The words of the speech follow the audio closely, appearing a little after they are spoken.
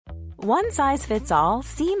One size fits all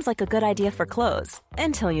seems like a good idea for clothes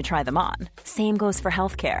until you try them on. Same goes for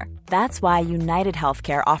healthcare. That's why United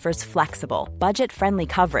Healthcare offers flexible, budget-friendly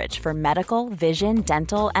coverage for medical, vision,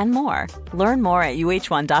 dental, and more. Learn more at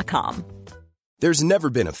uh1.com. There's never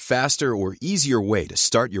been a faster or easier way to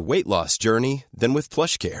start your weight loss journey than with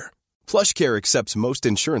PlushCare. PlushCare accepts most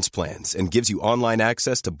insurance plans and gives you online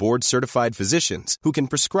access to board-certified physicians who can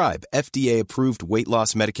prescribe FDA-approved weight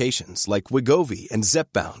loss medications like Wegovy and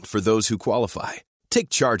Zepbound for those who qualify. Take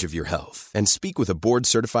charge of your health and speak with a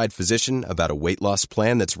board-certified physician about a weight loss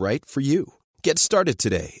plan that's right for you. Get started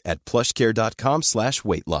today at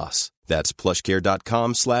plushcare.com/weight loss. That's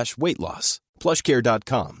plushcare.com/weight loss.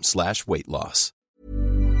 plushcare.com/weight loss.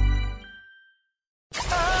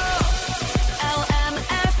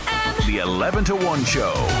 The 11 to 1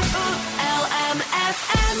 show.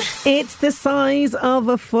 It's the size of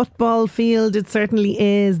a football field. It certainly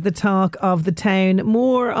is the talk of the town.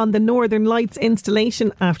 More on the Northern Lights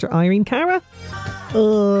installation after Irene Cara.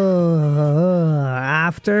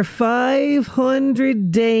 After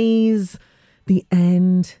 500 days, the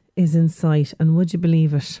end is in sight. And would you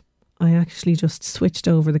believe it? I actually just switched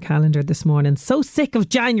over the calendar this morning. So sick of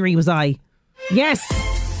January was I. Yes!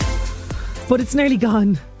 But it's nearly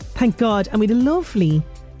gone. Thank God. And we had a lovely,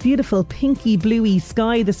 beautiful pinky bluey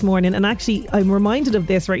sky this morning. And actually, I'm reminded of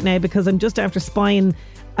this right now because I'm just after spying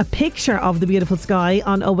a picture of the beautiful sky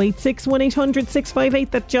on 086 1800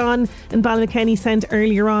 658 that John and Ballymakenny sent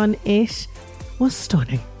earlier on. It was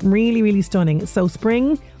stunning. Really, really stunning. So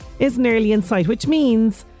spring is nearly in sight, which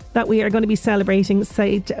means that we are going to be celebrating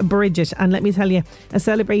St. Bridget. And let me tell you, a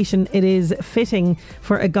celebration it is fitting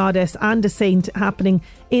for a goddess and a saint happening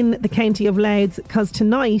in the county of Louth, because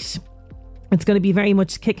tonight it's going to be very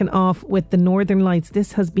much kicking off with the Northern Lights.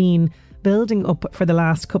 This has been building up for the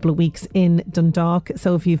last couple of weeks in Dundalk.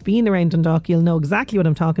 So if you've been around Dundalk, you'll know exactly what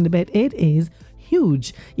I'm talking about. It is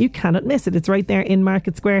huge. You cannot miss it. It's right there in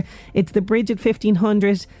Market Square. It's the Bridget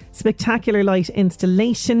 1500 spectacular light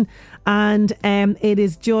installation, and it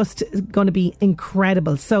is just going to be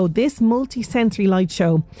incredible. So this multi-sensory light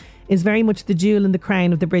show is very much the jewel in the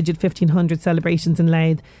crown of the Bridget 1500 celebrations in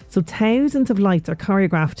Louth. So thousands of lights are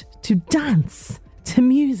choreographed to dance to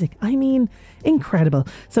music. I mean, incredible.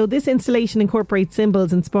 So this installation incorporates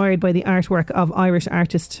symbols inspired by the artwork of Irish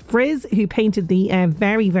artist Frizz, who painted the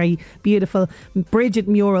very, very beautiful Bridget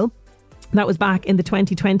mural. That was back in the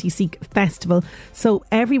 2020 Seek Festival. So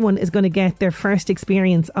everyone is going to get their first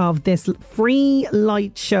experience of this free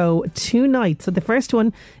light show tonight. So the first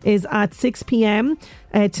one is at 6 p.m.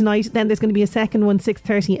 Tonight. Then there's going to be a second one,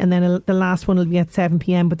 6:30, and then the last one will be at 7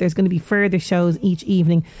 p.m. But there's going to be further shows each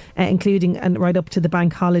evening, including and right up to the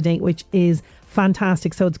bank holiday, which is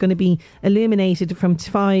fantastic. So it's going to be illuminated from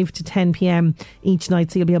 5 to 10 p.m. each night.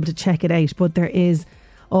 So you'll be able to check it out. But there is...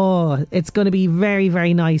 it's going to be very,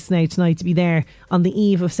 very nice now tonight to be there on the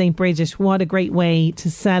eve of St. Bridget. What a great way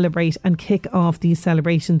to celebrate and kick off these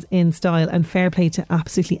celebrations in style. And fair play to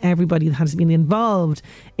absolutely everybody that has been involved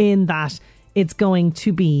in that. It's going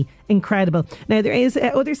to be incredible. Now, there is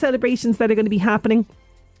other celebrations that are going to be happening.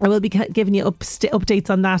 I will be giving you updates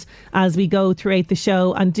on that as we go throughout the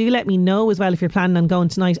show. And do let me know as well if you're planning on going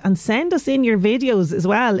tonight. And send us in your videos as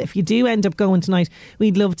well. If you do end up going tonight,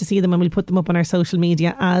 we'd love to see them and we'll put them up on our social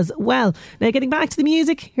media as well. Now, getting back to the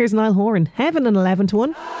music, here's Niall Horan, Heaven on 11 to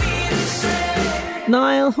 1.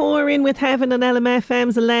 Niall Horan with Heaven on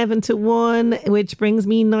LMFM's 11 to 1, which brings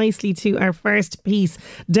me nicely to our first piece.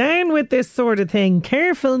 Down with this sort of thing.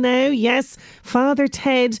 Careful now. Yes, Father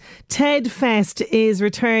Ted Fest is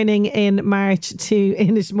returning in March to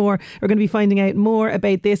Inishmore. We're going to be finding out more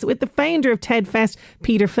about this with the founder of Ted Fest,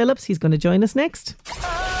 Peter Phillips. He's going to join us next.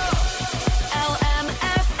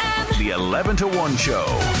 LMFM. The 11 to 1 show.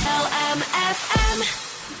 LMFM.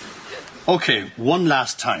 Okay, one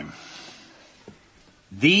last time.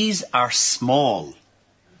 These are small,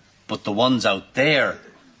 but the ones out there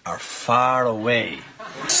are far away.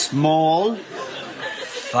 Small,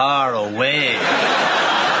 far away.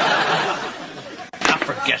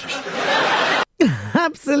 Forget it.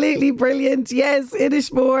 Absolutely brilliant. Yes,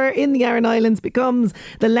 Inishmore in the Aran Islands becomes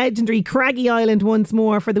the legendary Craggy Island once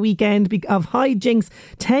more for the weekend of High Jinks.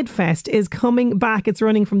 Ted Fest is coming back. It's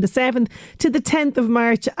running from the 7th to the 10th of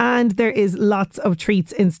March and there is lots of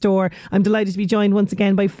treats in store. I'm delighted to be joined once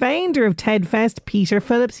again by founder of Ted Fest, Peter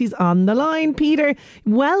Phillips. He's on the line. Peter,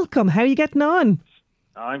 welcome. How are you getting on?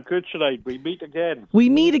 I'm good, Sinead. We meet again. We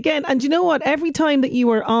meet again. And you know what? Every time that you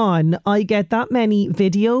are on, I get that many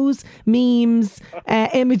videos, memes,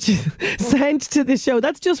 images sent to the show.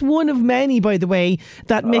 That's just one of many, by the way,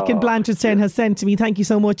 that Mick in Blanchardstown has sent to me. Thank you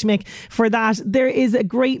so much, Mick, for that. There is a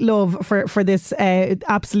great love for this.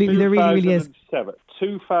 Absolutely, there really, really is.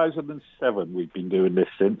 2007 we've been doing this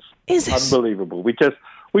since. Is it? Unbelievable. We just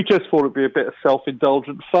thought it'd be a bit of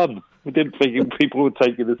self-indulgent fun. We didn't think people would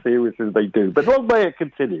take it as serious as they do. But long may it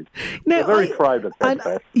continue. We're very proud of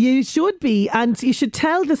TEDfest. You should be, and you should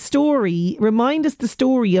tell the story, remind us the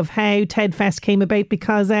story of how TEDfest came about,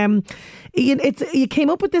 because you came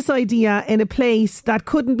up with this idea in a place that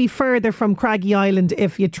couldn't be further from Craggy Island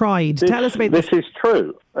if you tried. Tell us about this. This is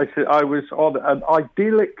true. I was on an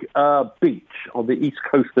idyllic beach on the east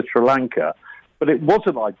coast of Sri Lanka, but it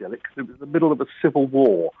wasn't idyllic because it was the middle of a civil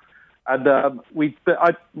war. And I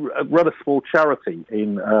run a small charity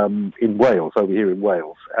in Wales, over here in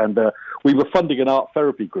Wales, and we were funding an art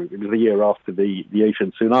therapy group. It was the year after the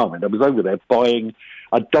Asian tsunami, and I was over there buying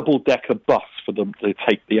a double-decker bus for them to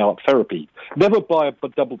take the art therapy. Never buy a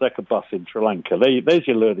double-decker bus in Sri Lanka. There's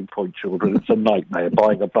your learning point, children. It's a nightmare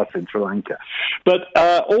buying a bus in Sri Lanka. But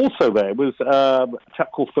also there was a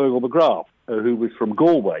chap called Fergal McGrath, who was from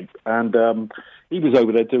Galway, and he was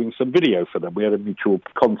over there doing some video for them. We had a mutual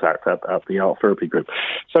contact at the art therapy group.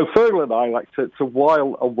 So Fergal and I, like to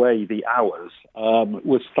while away the hours,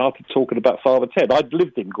 started talking about Father Ted. I'd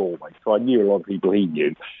lived in Galway, so I knew a lot of people he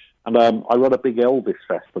knew. And I run a big Elvis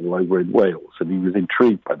festival over in Wales, and he was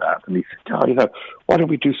intrigued by that. And he said, why don't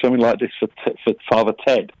we do something like this for Father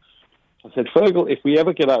Ted? I said, Fergal, if we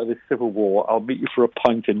ever get out of this civil war, I'll meet you for a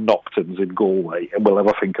pint in Noctons in Galway, and we'll have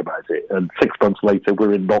a think about it. And 6 months later,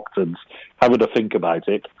 we're in Noctons having a think about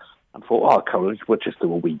it. And thought, we'll just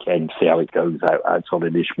do a weekend, see how it goes out on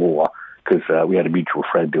Inishmore, because we had a mutual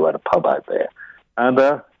friend who had a pub out there. And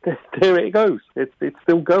there it goes. It's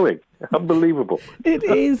still going. Unbelievable. It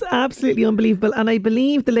is absolutely unbelievable. And I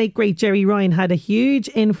believe the late, great Jerry Ryan had a huge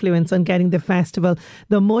influence on getting the festival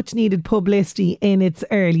the much needed publicity in its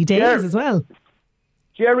early days as well.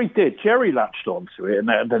 Jerry did. Jerry latched onto it, and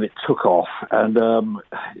then it took off. And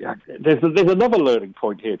there's another learning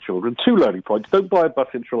point here, children. 2 learning points. Don't buy a bus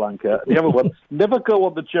in Sri Lanka. The other one, never go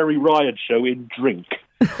on the Jerry Ryan show in drink.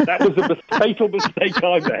 That was a fatal mistake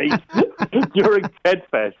I made during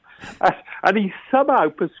TEDfest. And he somehow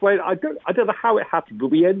persuaded, I don't know how it happened,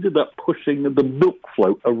 but we ended up pushing the milk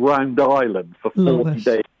float around Ireland for 40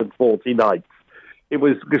 days and 40 nights. It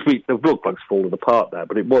was, because the milk float's fallen apart now,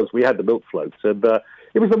 but we had the milk floats, and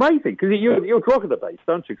it was amazing, because you're Drogheda based,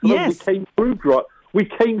 aren't you? So yes. We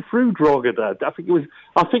came through Drogheda. I think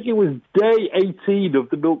it was day 18 of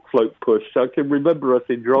the milk float push. So I can remember us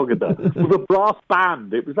in Drogheda with a brass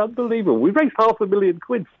band. It was unbelievable. We raised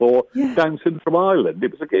 £500,000 for Down Syndrome Ireland.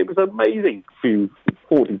 It was an amazing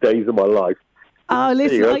 40 days of my life. Oh,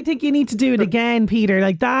 listen, I think you need to do it again, Peter.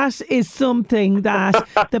 Like, that is something that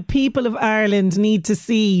the people of Ireland need to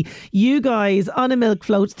see. You guys on a milk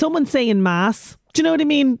float, someone saying mass. Do you know what I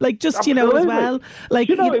mean? Like, just, Absolutely. as well. Like,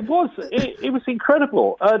 it was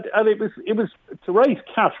incredible. And it was to raise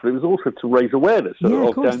cash, but it was also to raise awareness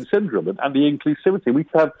of Down syndrome and the inclusivity.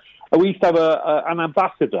 We used to have an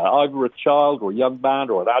ambassador, either a child or a young man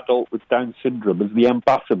or an adult with Down syndrome, as the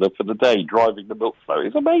ambassador for the day, driving the milk float.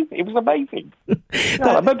 It was amazing. It was amazing.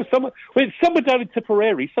 I remember someone down in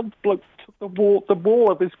Tipperary, some bloke took the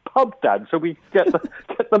wall of his pub down so we could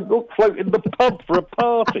get the milk float in the pub for a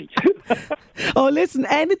party. Oh, listen,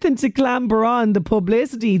 anything to clamber on the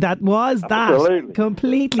publicity that was that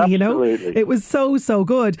completely, Absolutely. It was so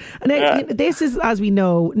good. And this is, as we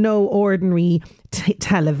know, no ordinary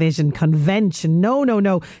television convention.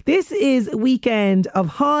 No. This is a weekend of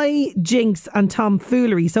high jinks and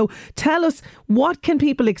tomfoolery. So tell us, what can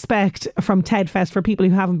people expect from TEDfest for people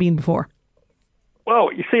who haven't been before?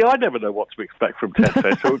 Well, you see, I never know what to expect from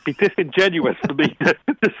TEDfest, so it would be disingenuous for me to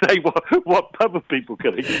say what other people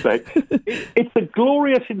can expect. It's a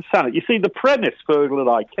glorious insanity. You see, the premise Fergal and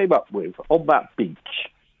I came up with on that beach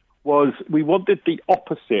was we wanted the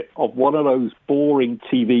opposite of one of those boring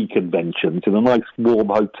TV conventions in a nice warm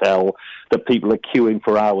hotel that people are queuing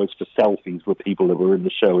for hours for selfies with people that were in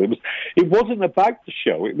the show. It wasn't about the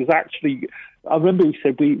show. It was actually, I remember he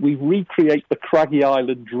said, we recreate the Craggy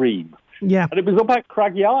Island dream. Yeah. And it was about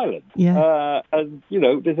Craggy Island. Yeah. And,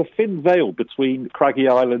 there's a thin veil between Craggy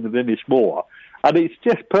Island and Inishmore, and it's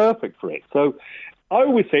just perfect for it. So I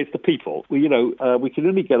always say it's the people. We can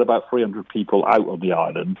only get about 300 people out on the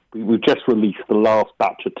island. We've just released the last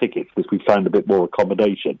batch of tickets because we found a bit more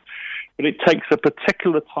accommodation. But it takes a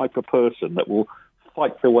particular type of person that will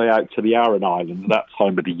fight their way out to the Aran Islands that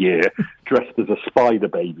time of the year, dressed as a spider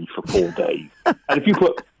baby for 4 days. And if you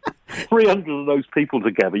put 300 of those people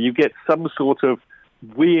together, you get some sort of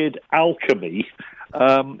weird alchemy.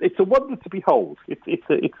 It's a wonder to behold.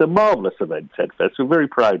 It's a marvellous event, TEDfest. We're very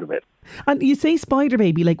proud of it. And you say Spider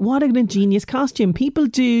Baby, like what an ingenious costume. People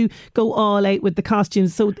do go all out with the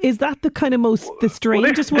costumes. So is that the kind of the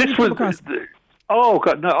strangest one you've come across? Oh,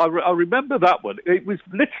 God, no, I remember that one. It was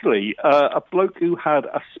literally a bloke who had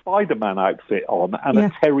a Spider-Man outfit on and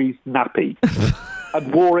a Terry's nappy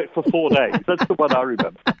and wore it for 4 days. That's the one I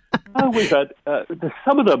remember. Oh, we've had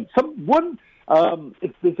some of them.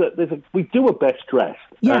 We do a best dressed,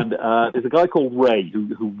 and there's a guy called Ray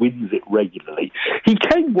who wins it regularly. He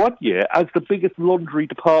came one year as the biggest laundry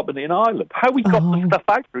department in Ireland. How he got the stuff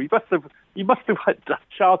out there? He must have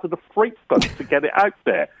chartered a freight boat to get it out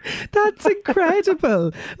there. That's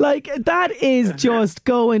incredible. Like, that is just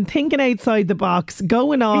thinking outside the box,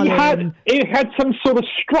 going all in. He had some sort of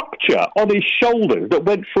structure on his shoulders that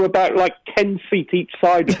went for about 10 feet each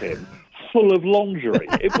side of him. Full of lingerie.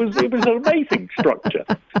 It was an amazing structure.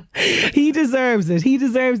 He deserves it. He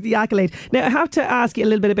deserves the accolade. Now, I have to ask you a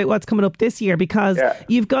little bit about what's coming up this year, because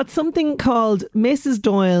you've got something called Mrs.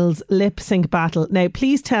 Doyle's Lip Sync Battle. Now,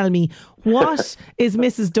 please tell me, what is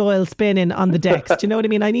Mrs. Doyle spinning on the decks? Do you know what I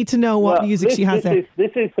mean? I need to know what music she has there.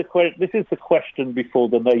 This is the question before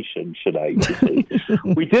the nation,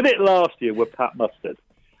 Sinead. We did it last year with Pat Mustard.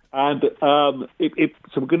 And so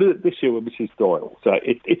we're going to do it this year with Mrs. Doyle. So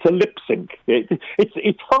it's a lip sync.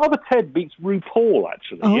 It's Father Ted meets RuPaul,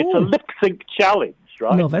 actually. Oh. It's a lip sync challenge,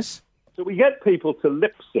 right? Love it. So we get people to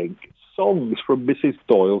lip sync songs from Mrs.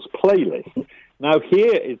 Doyle's playlist. Now,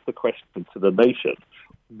 here is the question to the nation.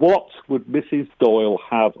 What would Mrs. Doyle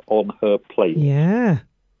have on her playlist? Yeah,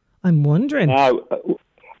 I'm wondering. Now,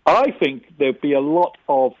 I think there'd be a lot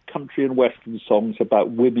of country and western songs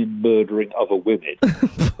about women murdering other women.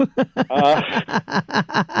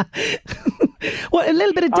 Well, a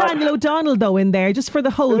little bit of Daniel O'Donnell, though, in there, just for the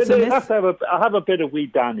wholesomeness. I have a bit of wee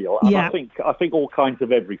Daniel, and I think all kinds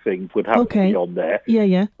of everything would have to be on there.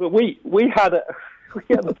 Yeah. But we had a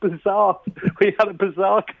bizarre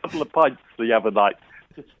couple of pints the other night,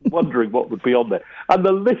 just wondering what would be on there. And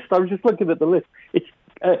the list, I was just looking at the list. It's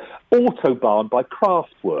Autobahn by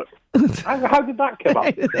Kraftwerk. How did that come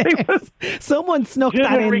up? Someone snuck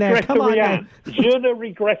that in there. Come on now. Je ne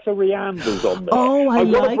regrette rien was on there. Oh, I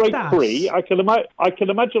want to break that. free. I can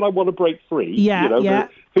imagine I want to break free. Yeah.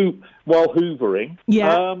 While hoovering.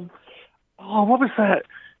 Yeah. What was that?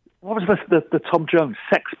 What was the Tom Jones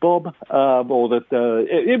Sex Bomb? It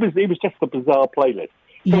was just a bizarre playlist.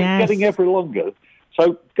 So it's getting ever longer.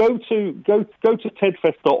 So go to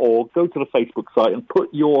tedfest.org, go to the Facebook site and put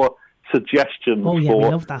your suggestions for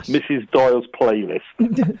Mrs. Doyle's playlist.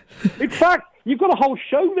 In fact, you've got a whole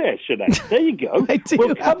show there, Sinead. There you go.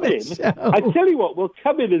 We'll come in. I tell you what, we'll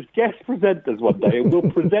come in as guest presenters one day and we'll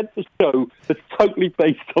present the show that's totally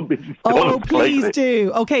based on Mrs. Doyle's playlist. Please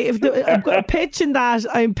do. Okay, I'm pitching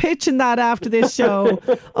that after this show.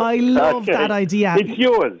 I love that idea. It's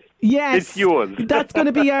yours. Yes, it's yours. That's going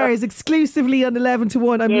to be ours exclusively on 11 to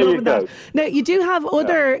 1. I'm loving that. Now, you do have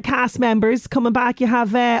other cast members coming back. You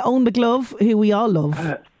have Owen McGlove, who we all love.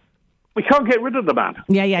 We can't get rid of the man.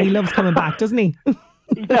 Yeah, he loves coming back, doesn't he?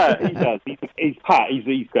 He does. He's Pat.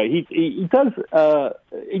 He's great. He does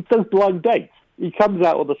blind dates. He comes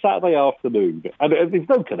out on the Saturday afternoon, and there's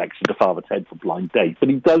no connection to Father Ted for blind dates, but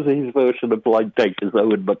he does his version of blind date as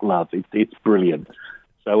Owen McGlove. It's brilliant.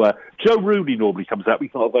 So Joe Rooney normally comes out.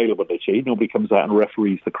 He's not available this year. He normally comes out and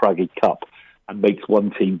referees the Craggy Cup and makes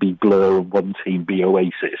one team be Blur and one team be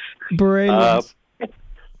Oasis. Brilliant.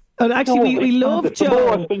 And actually, we love Joe. The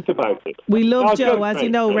more I think about it. We love Joe, as you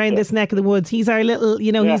know, around this neck of the woods. He's our little,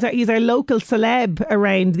 he's our local celeb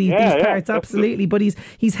around these parts, absolutely. But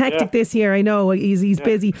he's hectic this year, I know. He's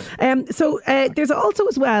busy. So there's also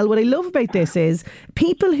as well, what I love about this is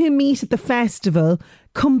people who meet at the festival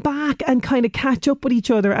come back and kind of catch up with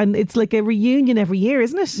each other, and it's like a reunion every year,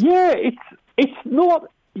 isn't it? Yeah, it's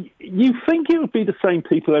not. You think it would be the same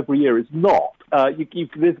people every year. It's not.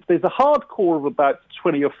 There's a hardcore of about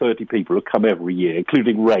 20 or 30 people who come every year,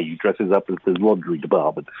 including Ray, who dresses up as the laundry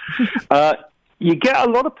department. You get a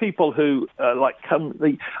lot of people who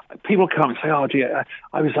people come and say, "Oh, gee,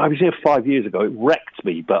 I was here 5 years ago. It wrecked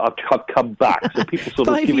me, but I've come back." So people sort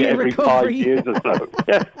of give it every recovery. 5 years or so.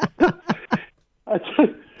 Yeah.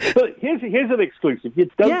 But here's an exclusive. You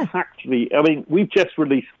don't actually. I mean, we've just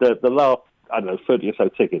released the last 30 or so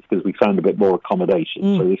tickets because we found a bit more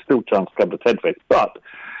accommodation. So there's still a chance to come to TEDfest. But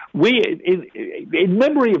we, in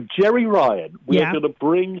memory of Jerry Ryan, we are going to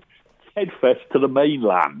bring Tedfest to the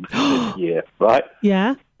mainland this year, right?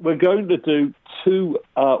 Yeah. We're going to do two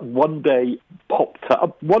one-day Pop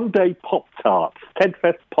Tarts,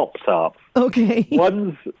 Tedfest Pop Tarts. Okay.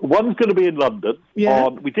 One's going to be in London. Yeah.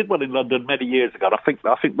 We did one in London many years ago. And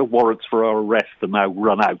I think the warrants for our arrest are now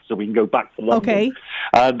run out, so we can go back to London. Okay.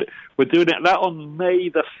 And we're doing that on May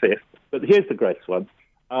the 5th. But here's the great one.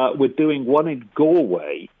 We're doing one in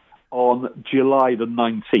Galway on July the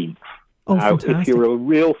 19th. Oh, now, fantastic. if you're a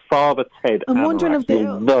real Father Ted I'm wondering anorak,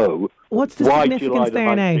 you'll know what's the why significance July the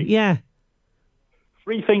there now? 19th. Yeah.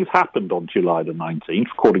 Three things happened on July the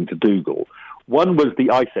 19th, according to Dougal. One was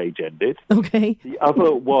the Ice Age ended. Okay. The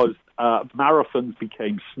other was marathons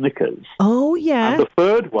became Snickers. Oh, yeah. And the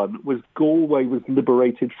third one was Galway was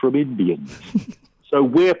liberated from Indians. So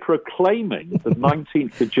we're proclaiming the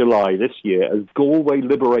 19th of July this year as Galway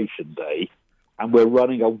Liberation Day, and we're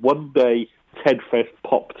running a one-day Tedfest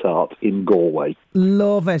Pop-Tart in Galway.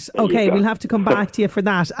 Love it. Okay, go. we'll have to come back to you for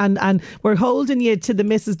that. And we're holding you to the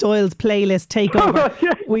Mrs. Doyle's playlist takeover.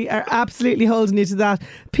 Yeah. We are absolutely holding you to that.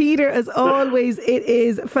 Peter, as always, it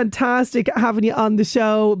is fantastic having you on the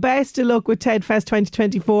show. Best of luck with Tedfest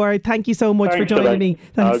 2024. Thank you so much for joining me.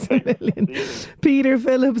 Thanks a million. Peter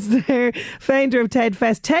Phillips there, founder of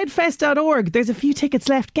Tedfest. Tedfest.org. There's a few tickets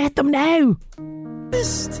left. Get them now.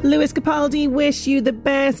 Lewis Capaldi, Wish You the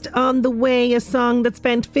Best on the Way, a song that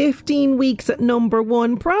spent 15 weeks at number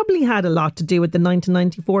one, probably had a lot to do with the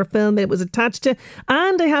 1994 film it was attached to,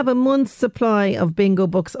 and I have a month's supply of bingo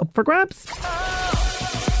books up for grabs.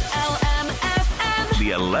 LMFM.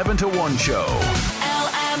 The 11 to 1 show.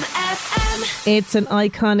 LMFM. It's an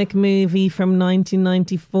iconic movie from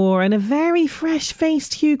 1994 and a very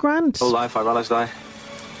fresh-faced Hugh Grant. Whole life I realised I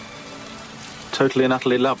totally and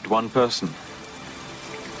utterly loved one person.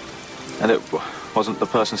 And it wasn't the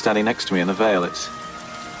person standing next to me in the veil, it's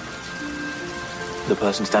the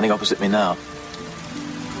person standing opposite me now.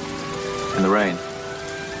 In the rain.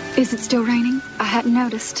 Is it still raining? I hadn't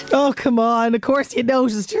noticed. Oh, come on. Of course you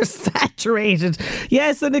noticed, you're saturated.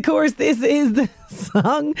 Yes, and of course this is the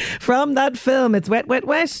song from that film. It's Wet, Wet,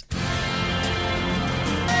 Wet.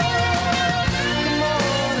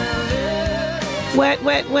 Wet,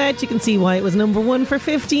 Wet, Wet. You can see why it was number one for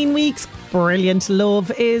 15 weeks. Brilliant.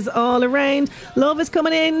 Love is all around. Love is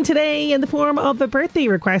coming in today in the form of a birthday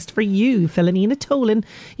request for you, Philomena Tolan.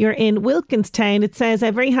 You're in Wilkinstown. It says,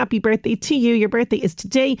 a very happy birthday to you. Your birthday is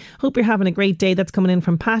today. Hope you're having a great day. That's coming in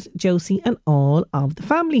from Pat, Josie and all of the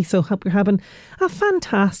family. So hope you're having a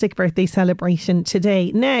fantastic birthday celebration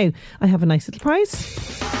today. Now, I have a nice little prize.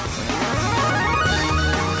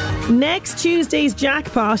 Next Tuesday's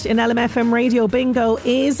jackpot in LMFM Radio Bingo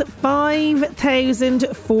is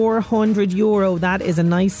 €5,400. That is a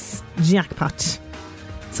nice jackpot.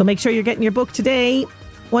 So make sure you're getting your book today.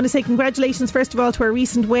 Want to say congratulations first of all to our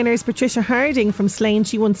recent winners. Patricia Harding from Slane,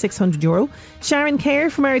 she won €600. Sharon Kerr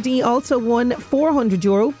from RD also won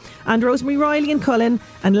 €400. And Rosemary Riley and Cullen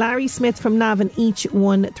and Larry Smith from Navan each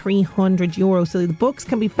won €300. So the books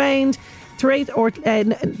can be found throughout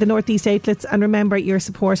the Northeast outlets, and remember, you're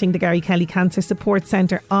supporting the Gary Kelly Cancer Support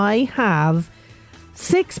Centre. I have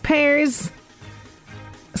six people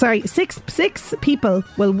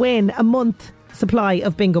will win a month supply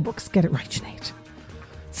of bingo books. Get it right, Sinead.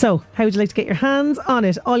 So, how would you like to get your hands on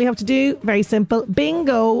it? All you have to do, very simple,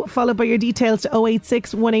 bingo, followed by your details to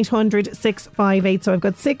 086 1800 658. So I've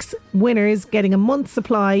got 6 winners getting a month's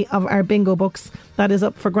supply of our bingo books. That is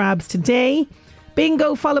up for grabs today.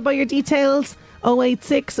 Bingo, followed by your details,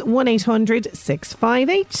 086 1800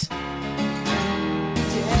 658.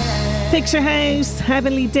 Picture House,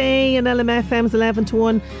 Heavenly Day and LMFM's 11 to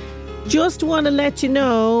 1. Just want to let you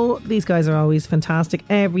know, these guys are always fantastic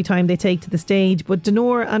every time they take to the stage, but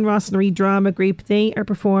Denora and Rossnary Drama Group, they are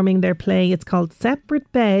performing their play. It's called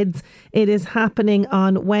Separate Beds. It is happening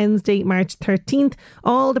on Wednesday, March 13th.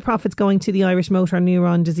 All the profits going to the Irish Motor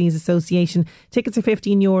Neuron Disease Association. Tickets are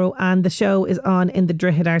 €15 and the show is on in the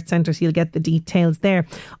Drogheda Arts Centre, so you'll get the details there.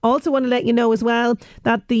 Also want to let you know as well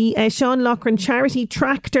that the Sean Loughran Charity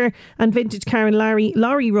Tractor and Vintage Car and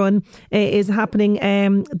Lorry Run is happening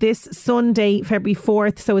this Sunday, February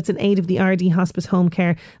 4th. So it's in aid of the RD Hospice Home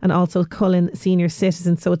Care and also Cullen Senior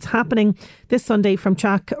Citizens. So it's happening this Sunday from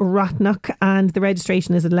Chalk Ratnock, and the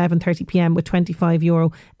registration is at 11:30pm with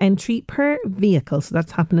 €25 entry per vehicle. So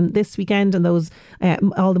that's happening this weekend, and those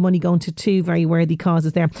all the money going to 2 very worthy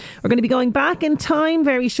causes there. We're going to be going back in time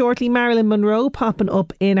very shortly. Marilyn Monroe popping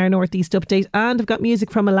up in our Northeast Update, and I've got music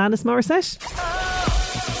from Alanis Morissette.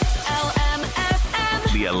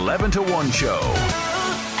 The 11 to 1 show.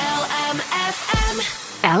 LMFM.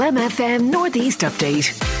 LMFM Northeast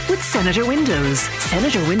Update with Senator Windows.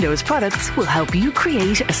 Senator Windows products will help you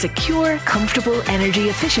create a secure, comfortable, energy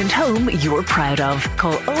efficient home you're proud of.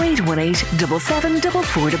 Call 0818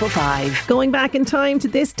 774455. Going back in time to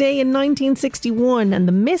this day in 1961, and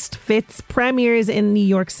The Misfits premieres in New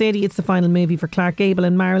York City. It's the final movie for Clark Gable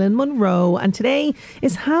and Marilyn Monroe. And today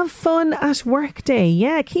is Have Fun at Work Day.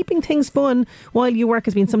 Yeah, keeping things fun while you work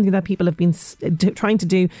has been something that people have been trying to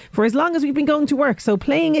do for as long as we've been going to work. So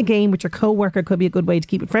playing a game with your co-worker could be a good way to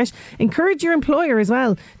keep it fresh. Encourage your employer as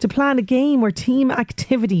well to plan a game or team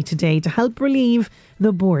activity today to help relieve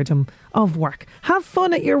the boredom of work. Have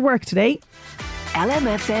fun at your work today.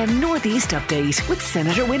 LMFM Northeast Update with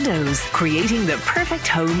Senator Windows. Creating the perfect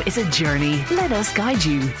home is a journey. Let us guide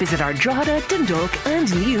you. Visit our Drogheda, Dundalk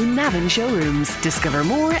and new Navan showrooms. Discover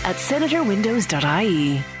more at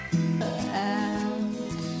senatorwindows.ie.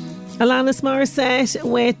 Alanis Morissette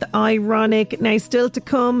with Ironic. Now, still to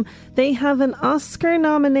come, they have an Oscar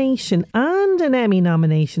nomination and an Emmy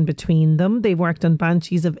nomination between them. They've worked on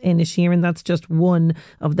Banshees of Inisherin. That's just one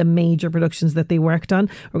of the major productions that they worked on.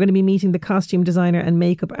 We're going to be meeting the costume designer and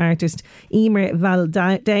makeup artist Emer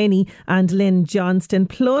Valdaini and Lynn Johnston.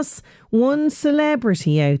 Plus, one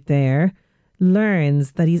celebrity out there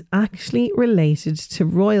learns that he's actually related to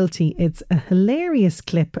royalty. It's a hilarious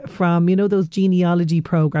clip from, you know, those genealogy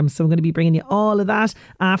programmes. So I'm going to be bringing you all of that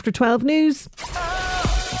after 12 news.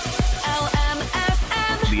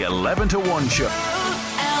 LMFM. The 11 to 1 show.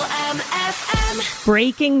 LMFM.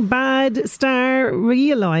 Breaking Bad star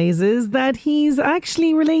realises that he's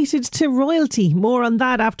actually related to royalty. More on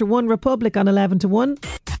that after One Republic on 11 to 1.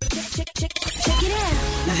 Check it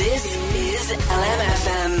out. This is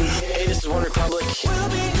LMFM. Hey, this is One Republic.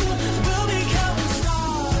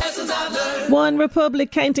 One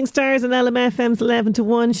Republic counting stars on LMFM's 11 to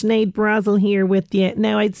 1. Sinead Brazel here with you.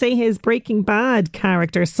 Now, I'd say his Breaking Bad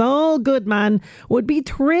character, Saul Goodman, would be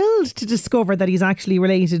thrilled to discover that he's actually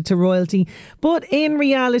related to royalty. But in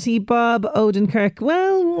reality, Bob Odenkirk,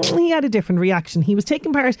 well, he had a different reaction. He was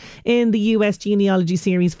taking part in the US genealogy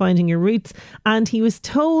series Finding Your Roots, and he was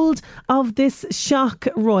told of this shock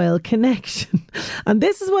royal connection. And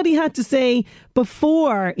this is what he had to say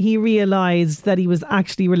before he realised that he was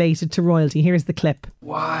actually related to royalty. Here's the clip.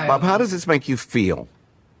 Why? Bob, how does this make you feel?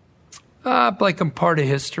 Like I'm part of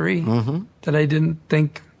history that I didn't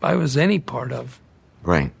think I was any part of.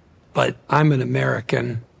 Right. But I'm an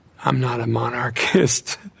American. I'm not a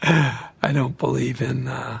monarchist. I don't believe in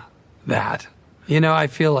that. You know, I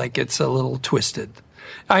feel like it's a little twisted.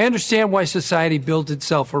 I understand why society built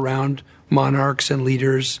itself around monarchs and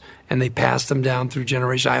leaders, and they passed them down through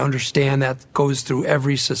generations. I understand that goes through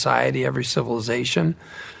every society, every civilization.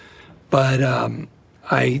 But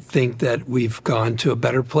I think that we've gone to a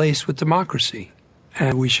better place with democracy,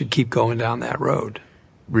 and we should keep going down that road.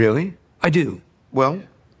 Really? I do. Well,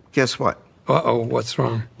 guess what? Uh-oh, what's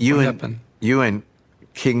wrong? What happened? You and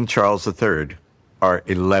King Charles III are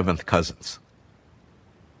 11th cousins.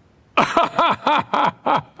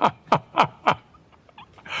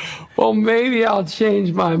 Well, maybe I'll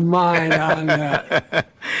change my mind on that.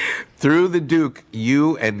 Through the Duke,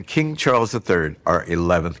 you and King Charles III are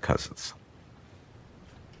 11th cousins.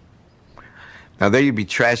 Now, there you be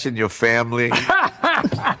trashing your family,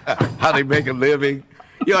 how they make a living.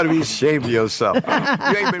 You ought to be ashamed of yourself.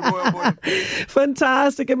 You ain't been royal more than...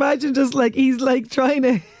 Fantastic. Imagine just like, he's like trying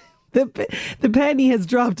to... The penny has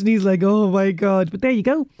dropped and he's like, oh my God. But there you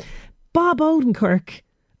go. Bob Odenkirk,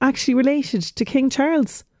 actually related to King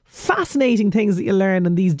Charles. Fascinating things that you learn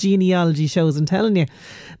on these genealogy shows, I'm telling you.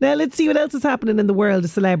 Now let's see what else is happening in the world of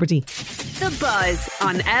celebrity. The Buzz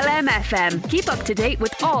on LMFM. Keep up to date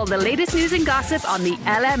with all the latest news and gossip on the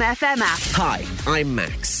LMFM app. Hi, I'm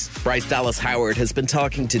Max. Bryce Dallas Howard has been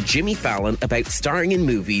talking to Jimmy Fallon about starring in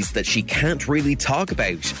movies that she can't really talk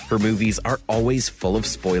about. Her movies are always full of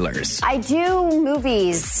spoilers. I do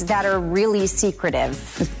movies that are really secretive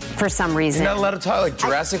for some reason. You're not allowed to talk, like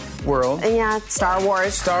Jurassic World. Yeah, Star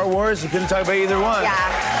Wars. Star Wars, you couldn't talk about either one.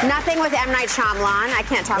 Yeah, nothing with M. Night Shyamalan. I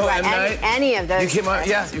can't talk about any of those. You came out,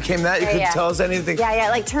 you couldn't tell us anything. Yeah,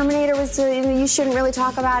 like Terminator was, you shouldn't really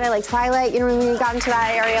talk about it. Like Twilight, when you got into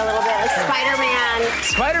that area a little bit. Like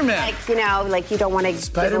Spider-Man. Like, like you don't want to...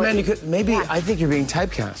 Spider-Man, you could... Maybe, I think you're being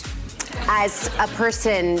typecast. As a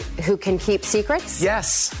person who can keep secrets?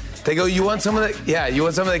 Yes. They go, you want someone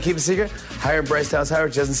that keeps a secret? Hire Bryce Dallas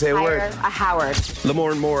Howard, doesn't say a word. Hire a Howard.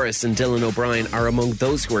 Lamorne Morris and Dylan O'Brien are among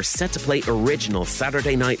those who are set to play original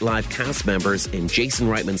Saturday Night Live cast members in Jason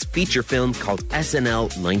Reitman's feature film called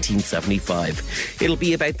SNL 1975. It'll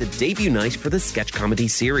be about the debut night for the sketch comedy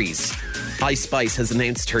series. Ice Spice has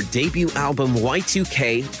announced her debut album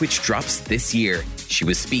Y2K, which drops this year. She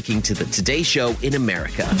was speaking to the Today Show in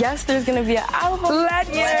America. Yes, there's going to be an album. Let's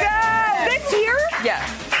go! This year? Yeah.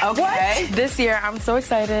 Okay. What? This year, I'm so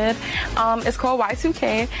excited. It's called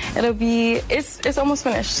Y2K. It's almost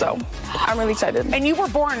finished, so I'm really excited. And you were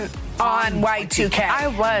born on Y2K. I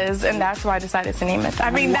was, and that's why I decided to name it that.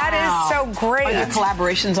 I mean, that is so great. Are your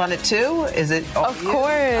collaborations on it too? Is it? Of course.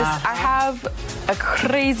 I have a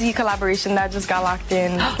crazy collaboration that just got locked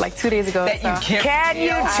in like 2 days ago. Can you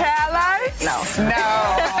tell us? No.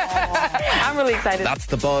 I'm really excited. That's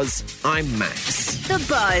The Buzz. I'm Max. The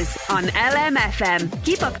Buzz on LMFM.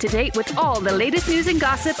 Keep up to date with all the latest news and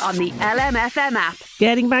gossip on the LMFM app.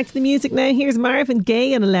 Getting back to the music now, here's Marvin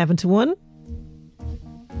Gaye on 11 to 1.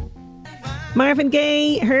 Marvin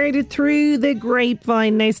Gaye heard it through the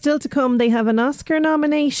grapevine. Now, still to come, they have an Oscar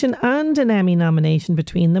nomination and an Emmy nomination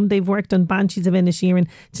between them. They've worked on Banshees of Inisherin,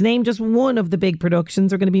 to name just one of the big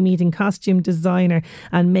productions. We're going to be meeting costume designer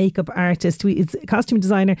and makeup artist. It's costume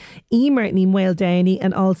designer Emer Nimwale Downey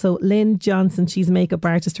and also Lynn Johnson. She's a makeup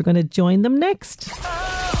artist. We're going to join them next.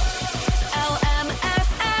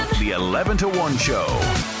 The 11 to 1 show.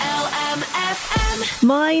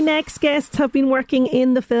 My next guests have been working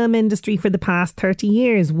in the film industry for the past 30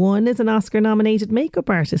 years. One is an Oscar-nominated makeup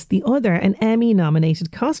artist, the other an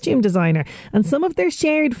Emmy-nominated costume designer. And some of their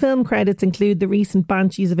shared film credits include the recent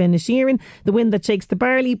Banshees of Inisherin, The Wind That Shakes the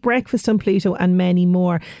Barley, Breakfast on Pluto and many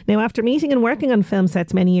more. Now, after meeting and working on film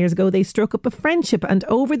sets many years ago, they struck up a friendship, and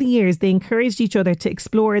over the years they encouraged each other to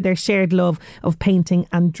explore their shared love of painting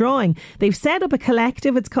and drawing. They've set up a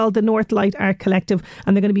collective, it's called the Northlight Art Collective,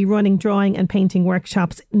 and they're going to be running drawing and painting workshops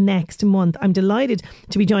next month. I'm delighted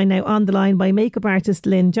to be joined now on the line by makeup artist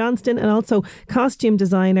Lynn Johnston and also costume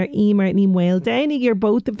designer Emer Nimwale Downey. You're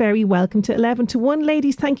both very welcome to 11 to 1.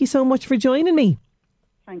 Ladies, thank you so much for joining me.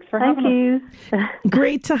 Thanks for having us.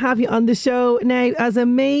 Great to have you on the show. Now, as a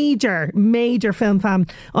major film fan,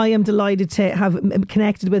 I am delighted to have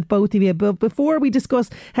connected with both of you. But before we discuss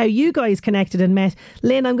how you guys connected and met,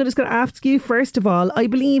 Lynn, I'm just going to ask you first of all, I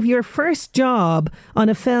believe your first job on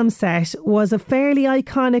a film set was a fairly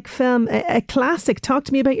iconic film, a classic. Talk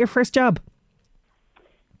to me about your first job.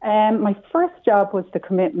 My first job was The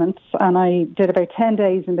Commitments, and I did about 10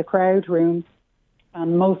 days in the crowd room.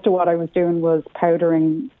 And most of what I was doing was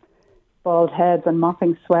powdering bald heads and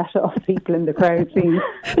mopping sweat off people in the crowd scene.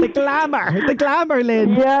 The glamour,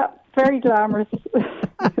 Lynn. Yeah, very glamorous.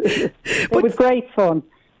 It was great fun.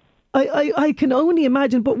 I can only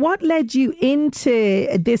imagine. But what led you into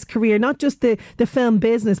this career, not just the film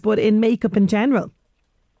business, but in makeup in general?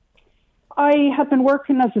 I had been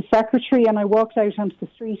working as a secretary, and I walked out onto the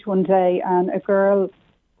street one day, and a girl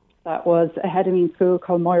that was ahead of me in school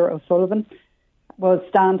called Moira O'Sullivan was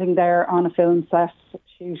standing there on a film set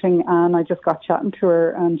shooting, and I just got chatting to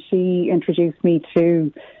her, and she introduced me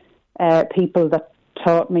to people that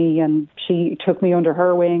taught me, and she took me under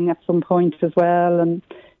her wing at some point as well, and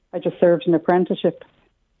I just served an apprenticeship.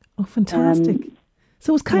 Oh, fantastic.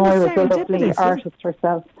 So it was kind Moira of serendipitous. was a lovely artist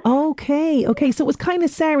herself. Okay. So it was kind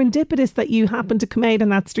of serendipitous that you happened to come out on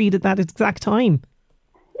that street at that exact time.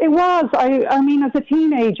 It was. I mean, as a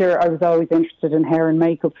teenager, I was always interested in hair and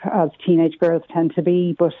makeup, as teenage girls tend to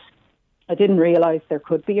be, but I didn't realise there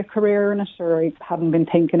could be a career in it, or I hadn't been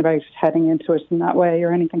thinking about heading into it in that way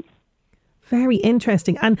or anything. Very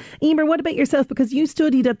interesting. And Emer, what about yourself? Because you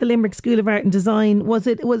studied at the Limerick School of Art and Design. Was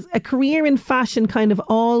a career in fashion kind of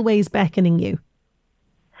always beckoning you?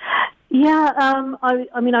 Yeah,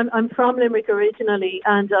 I mean, I'm from Limerick originally,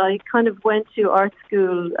 and I kind of went to art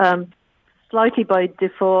school slightly by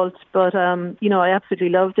default, but, I absolutely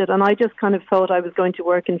loved it. And I just kind of thought I was going to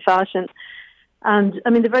work in fashion. And, I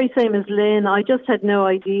mean, the very same as Lynn, I just had no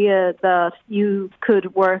idea that you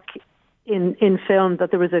could work in film,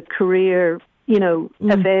 that there was a career,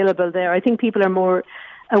 available there. I think people are more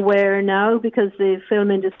aware now because the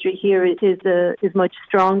film industry here is much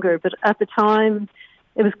stronger. But at the time,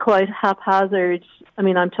 it was quite haphazard. I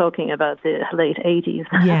mean, I'm talking about the late 80s.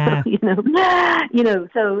 Yeah.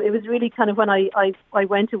 So it was really kind of when I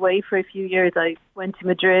went away for a few years. I went to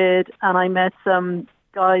Madrid and I met some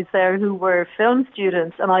guys there who were film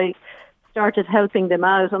students, and I started helping them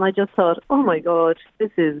out, and I just thought, oh my God,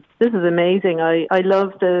 this is amazing. I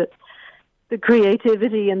love the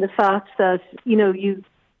creativity and the fact that,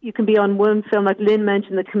 you can be on one film, like Lynn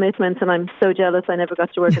mentioned, The Commitments, and I'm so jealous I never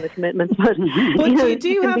got to work in The Commitments. But you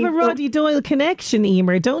do have a Roddy Doyle connection,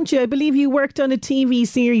 Emer, don't you? I believe you worked on a TV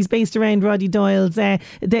series based around Roddy Doyle's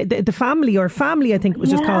The Family, I think it was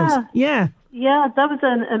just called. Yeah. Yeah, that was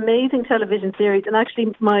an amazing television series. And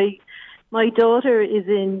actually, my daughter is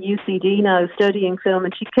in UCD now studying film,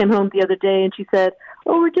 and she came home the other day and she said,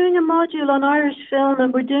 oh, we're doing a module on Irish film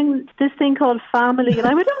and we're doing this thing called Family. And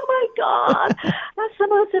I went, oh my God, that's the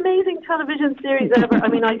most amazing television series ever. I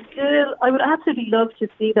mean, I would absolutely love to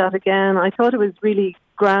see that again. I thought it was really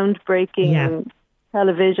groundbreaking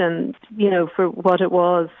television, for what it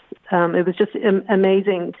was. It was just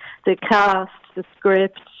amazing. The cast, the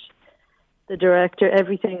script, the director,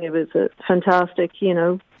 everything. It was fantastic,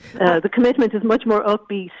 The Commitment is much more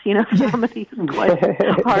upbeat, Family is quite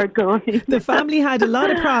hard going. The Family had a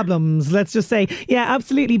lot of problems, let's just say. Yeah,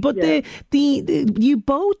 absolutely. But the you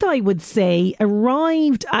both, I would say,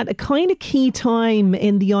 arrived at a kind of key time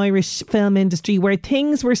in the Irish film industry where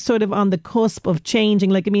things were sort of on the cusp of changing.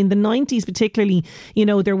 Like, I mean, the 90s particularly,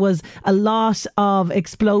 there was a lot of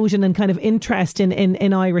explosion and kind of interest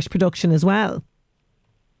in Irish production as well.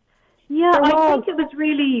 Yeah, I think it was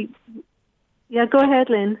really... Yeah, go ahead,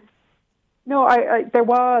 Lynn. No, there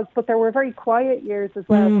was, but there were very quiet years as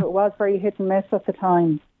well, so it was very hit and miss at the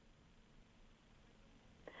time.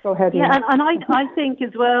 Go ahead, Lynn. Yeah, and I think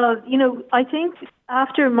as well, I think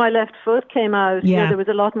after My Left Foot came out, there was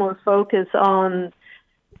a lot more focus on,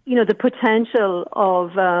 the potential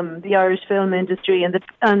of the Irish film industry and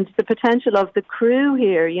the potential of the crew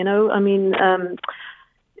here, I mean...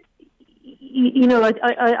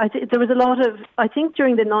 I there was a lot of, I think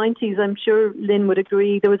during the 90s, I'm sure Lynn would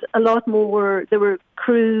agree, there was a lot more, there were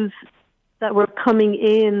crews that were coming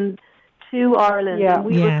in to Ireland and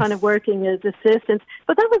we were kind of working as assistants.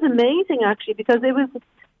 But that was amazing actually, because it was,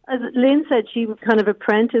 as Lynn said, she kind of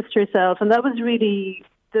apprenticed herself, and that was really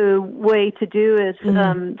the way to do it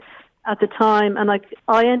at the time. And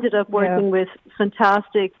I ended up working with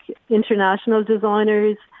fantastic international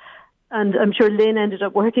designers, and I'm sure Lynn ended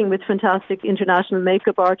up working with fantastic international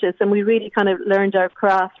makeup artists, and we really kind of learned our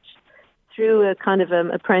craft through a kind of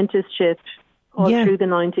apprenticeship all through the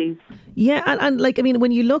 90s. Yeah, and I mean,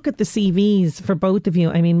 when you look at the CVs for both of you,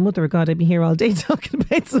 I mean, mother of God, I'd be here all day talking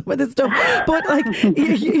about some of this stuff. But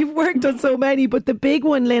you've worked on so many. But the big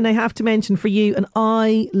one, Lynn, I have to mention for you, and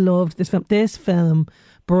I loved this film. This film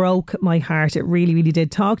broke my heart. It really, really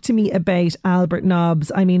did. Talk to me about Albert Nobbs.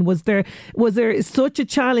 I mean, was there such a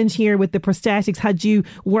challenge here with the prosthetics? Had you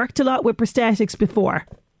worked a lot with prosthetics before?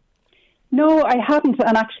 No, I hadn't.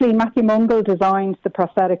 And actually, Matthew Mungle designed the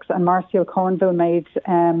prosthetics and Marcial Cornville made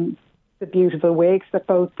the beautiful wigs that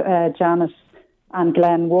both Janet and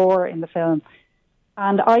Glenn wore in the film.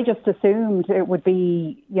 And I just assumed it would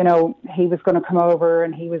be, he was going to come over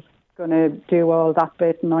and he was going to do all that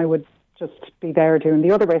bit and I would just be there doing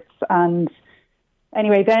the other bits. And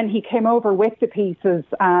anyway, then he came over with the pieces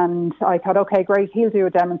and I thought, okay, great, he'll do a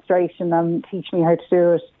demonstration and teach me how to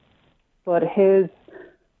do it. But his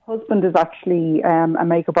husband is actually a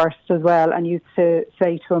makeup artist as well, and used to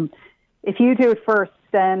say to him, if you do it first,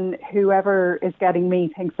 then whoever is getting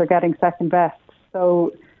me thinks they're getting second best.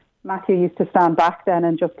 So Matthew used to stand back then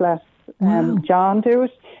and just let John do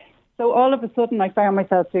it. So all of a sudden I found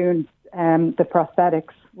myself doing the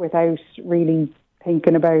prosthetics without really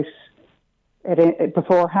thinking about it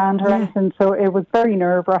beforehand or anything. So it was very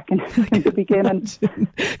nerve-wracking in the beginning.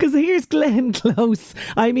 Because here's Glenn Close.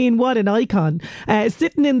 I mean, what an icon.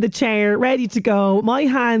 Sitting in the chair, ready to go. My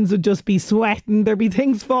hands would just be sweating. There'd be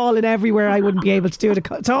things falling everywhere. I wouldn't be able to do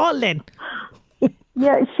it at all, Lynn.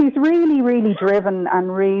 Yeah, she's really, really driven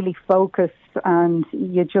and really focused, and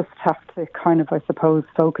you just have to kind of, I suppose,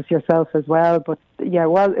 focus yourself as well. But yeah,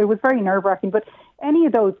 well, it was very nerve-wracking. But any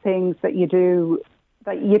of those things that you do,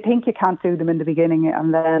 that you think you can't do them in the beginning,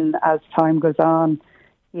 and then as time goes on,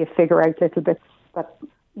 you figure out little bits that,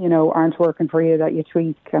 aren't working for you, that you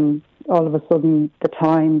tweak, and all of a sudden the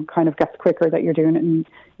time kind of gets quicker that you're doing it, and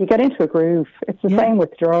you get into a groove. It's the same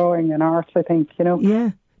with drawing and art, I think,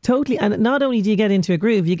 Yeah. Totally. And not only do you get into a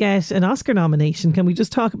groove, you get an Oscar nomination. Can we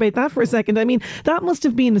just talk about that for a second? I mean, that must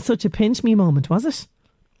have been such a pinch me moment, was it?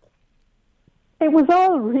 It was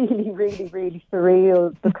all really, really, really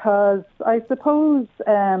surreal, because I suppose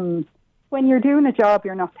when you're doing a job,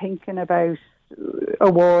 you're not thinking about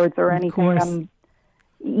awards or anything. And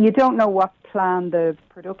you don't know what plan the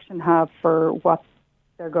production have for what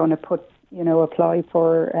they're going to apply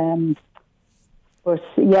for. But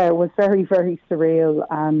yeah, it was very, very surreal.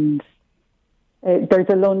 And there's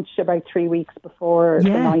a lunch about 3 weeks before the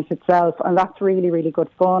night itself, and that's really, really good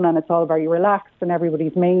fun, and it's all very relaxed and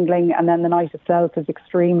everybody's mingling, and then the night itself is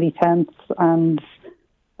extremely tense. And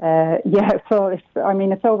so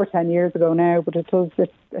it's over 10 years ago now, but it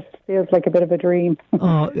feels like a bit of a dream.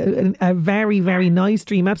 Oh, a very, very nice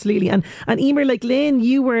dream, absolutely. And Emer, like Lynn,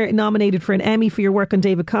 you were nominated for an Emmy for your work on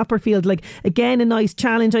David Copperfield. Like, again, a nice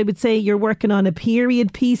challenge, I would say. You're working on a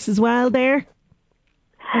period piece as well there.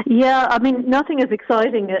 Yeah, I mean, nothing as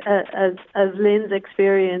exciting as Lynn's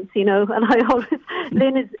experience, and I always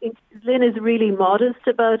Lynn is really modest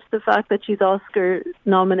about the fact that she's Oscar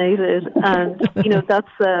nominated, and that's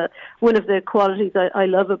one of the qualities I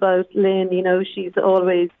love about Lynn. She's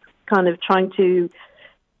always kind of trying to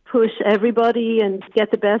push everybody and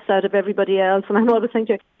get the best out of everybody else. And I'm always saying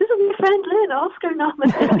to her, this is my friend Lynn, Oscar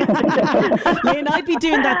nominated. Lynn, I'd be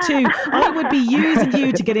doing that too. I would be using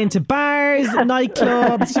you to get into bars,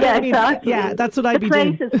 nightclubs. Yeah, exactly. Yeah, that's what I'd be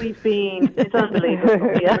doing. The places we've been, it's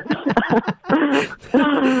unbelievable. Yeah.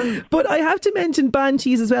 But I have to mention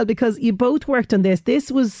Banshees as well, because you both worked on this.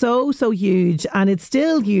 This was so huge, and it's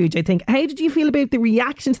still huge, I think. How did you feel about the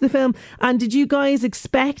reaction to the film? And did you guys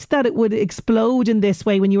expect that it would explode in this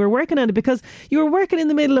way when you were working on it, because you were working in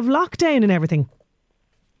the middle of lockdown and everything?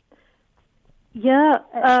 Yeah.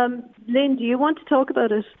 Lynn, do you want to talk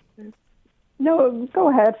about it? No, go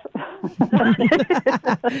ahead.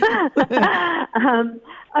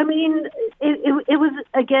 I mean, it was,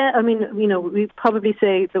 again, I mean, we probably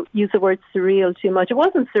use the word surreal too much. It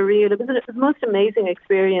wasn't surreal. It was the most amazing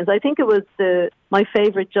experience. I think it was my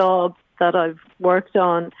favourite job that I've worked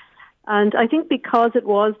on. And I think because it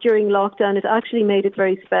was during lockdown, it actually made it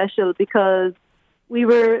very special, because we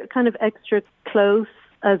were kind of extra close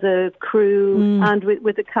as a crew and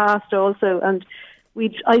with the cast also. And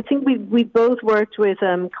I think we both worked with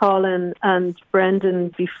Colin and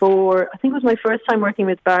Brendan before. I think it was my first time working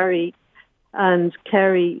with Barry and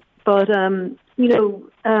Kerry. But we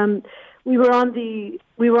were on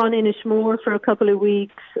Inishmore for a couple of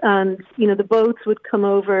weeks, and the boats would come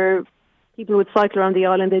over. People would cycle around the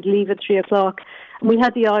island. They'd leave at 3:00, and we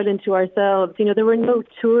had the island to ourselves. There were no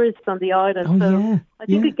tourists on the island, I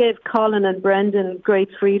think it gave Colin and Brendan great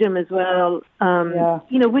freedom as well.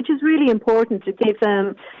 Which is really important. It gave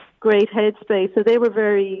them great headspace, so they were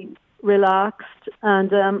very relaxed.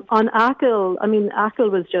 And on Achill, Achill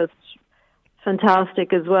was just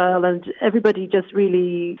fantastic as well, and everybody just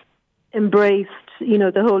really embraced,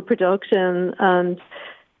 the whole production, and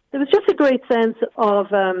there was just a great sense of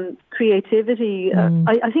creativity.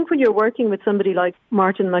 I think when you're working with somebody like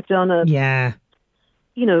Martin McDonagh,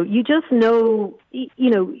 you just know,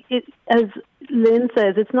 as Lynn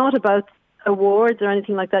says, it's not about awards or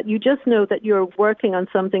anything like that. You just know that you're working on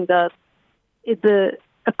something that is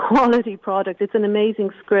a quality product. It's an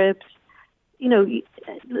amazing script.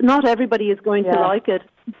 Not everybody is going to like it.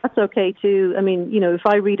 That's okay too. If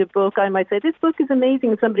I read a book, I might say, this book is amazing,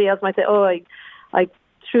 and somebody else might say, oh, I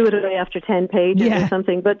threw it away after 10 pages or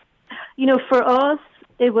something. But, for us,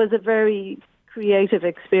 it was a very creative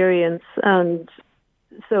experience. And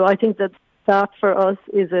so I think that for us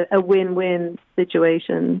is a win-win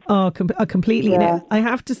situation. Oh, completely. Now, I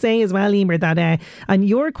have to say as well, Emer, that, and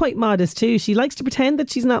you're quite modest too. She likes to pretend that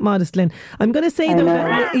she's not modest, Lynn. I'm going to say though,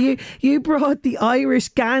 that you brought the Irish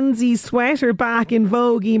Gansey sweater back in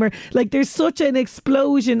vogue, Emer. Like, there's such an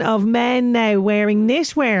explosion of men now wearing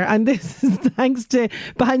knitwear, and this is thanks to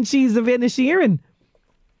Banshees of Inisherin.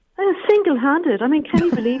 Single-handed. Can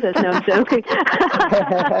you believe it? No, I'm joking.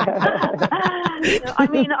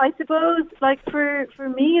 I suppose, for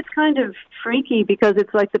me, it's kind of freaky, because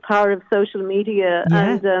it's like the power of social media.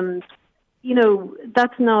 And,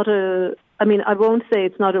 that's not I won't say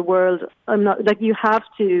it's not a world. I'm not, you have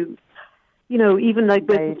to, even with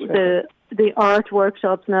the art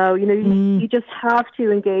workshops now, you just have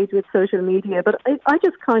to engage with social media. But I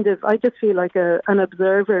just feel like an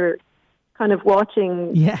observer, kind of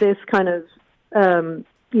watching this kind of,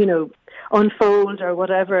 unfold or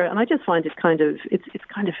whatever. And I just find it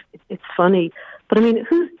it's funny. But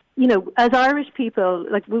as Irish people,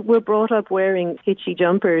 we're brought up wearing itchy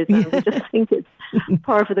jumpers, and we just think it's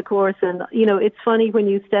par for the course. And, it's funny when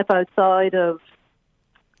you step outside of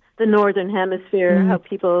the Northern Hemisphere, how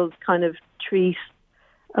people kind of treat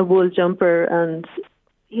a wool jumper. And,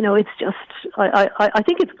 it's just, I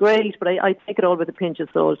think it's great, but I take it all with a pinch of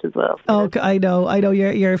salt as well. Oh, I know.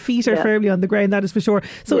 Your feet are firmly on the ground, that is for sure.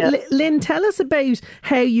 So, Lynn, tell us about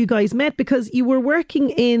how you guys met, because you were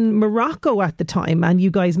working in Morocco at the time, and you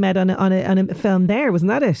guys met on a film there, wasn't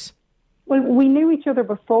that it? Well, we knew each other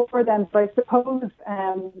before then, but I suppose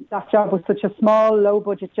that job was such a small,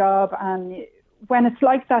 low-budget job, and when it's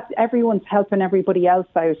like that, everyone's helping everybody else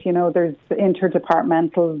out. There's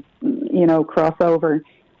interdepartmental, crossover.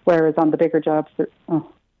 Whereas on the bigger jobs, there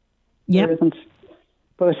isn't.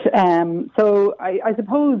 But so I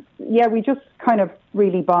suppose, we just kind of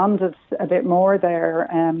really bonded a bit more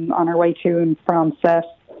there on our way to and from set,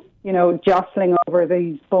 jostling over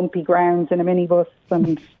these bumpy grounds in a minibus.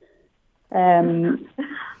 And, and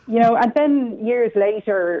then years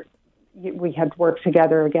later, we had worked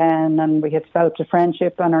together again, and we had developed a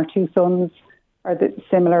friendship, and our two sons are the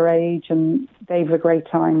similar age, and they've a great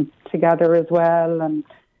time together as well. And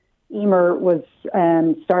Emer was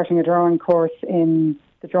starting a drawing course in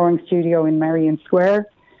the drawing studio in Merrion Square,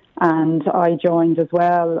 and I joined as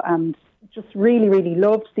well, and just really, really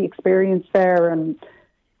loved the experience there, and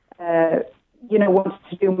wanted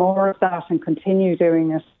to do more of that and continue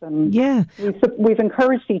doing it. And we've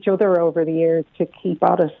encouraged each other over the years to keep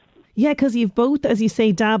at it. Yeah, because you've both, as you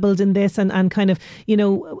say, dabbled in this and kind of,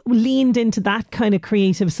 leaned into that kind of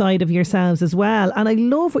creative side of yourselves as well. And I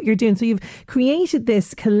love what you're doing. So you've created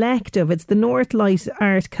this collective. It's the Northlight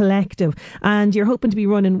Art Collective. And you're hoping to be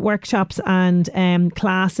running workshops and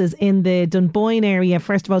classes in the Dunboyne area.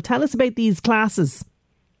 First of all, tell us about these classes.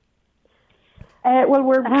 Well,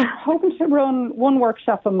 we're hoping to run one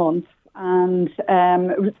workshop a month. And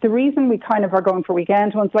the reason we kind of are going for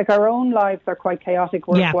weekend ones, like our own lives are quite chaotic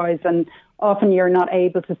work-wise, and often you're not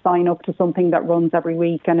able to sign up to something that runs every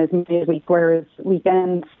week and is midweek, whereas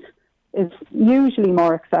weekends is usually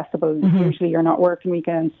more accessible. Mm-hmm. Usually you're not working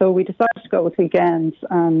weekends. So we decided to go with weekends.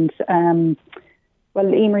 And,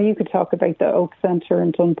 well, Emer, you could talk about the Oak Centre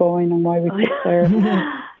in Dunboyne and why we put there.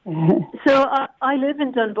 So I live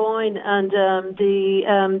in Dunboyne, and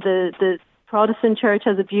the Protestant church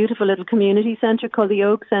has a beautiful little community centre called the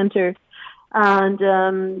Oak Centre,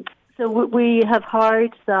 and so we have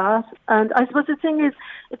hired that. And I suppose the thing is,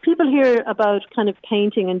 if people hear about kind of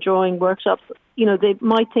painting and drawing workshops, they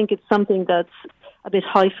might think it's something that's a bit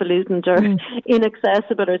highfalutin or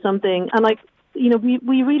inaccessible or something. And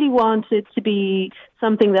we really want it to be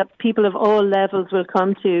something that people of all levels will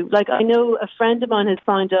come to. Like, I know a friend of mine has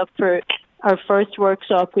signed up for our first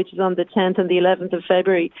workshop, which is on the 10th and the 11th of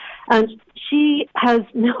February. And she has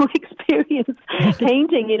no experience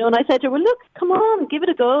painting, and I said to her, well, look, come on, give it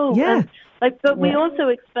a go. Yeah. And, but we also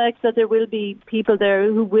expect that there will be people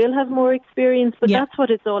there who will have more experience, but that's what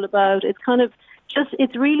it's all about. It's kind of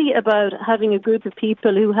it's really about having a group of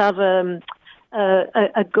people who have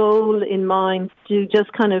a goal in mind to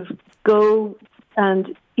just kind of go,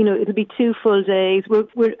 and it'll be 2 full days.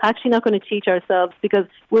 We're actually not going to teach ourselves because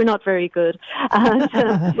we're not very good. And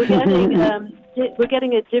we're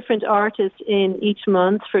getting a different artist in each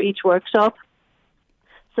month for each workshop.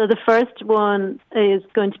 So the first one is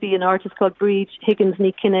going to be an artist called Breed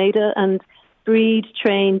Higgins-Nikineda, and Breed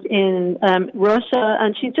trained in Russia,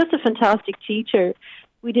 and she's just a fantastic teacher.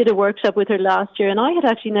 We did a workshop with her last year, and I had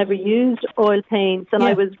actually never used oil paints, and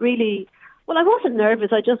I was really... Well, I wasn't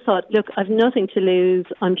nervous. I just thought, look, I've nothing to lose.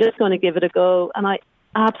 I'm just going to give it a go. And I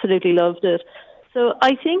absolutely loved it. So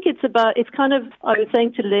I think it's kind of, I was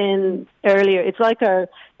saying to Lynn earlier, it's like our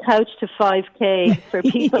couch to 5K for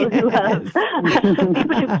people who have,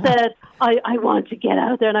 people who've said, I want to get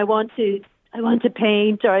out there and I want to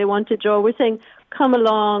paint or I want to draw. We're saying, come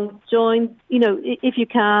along, join, if you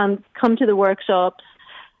can, come to the workshops.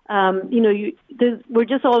 We're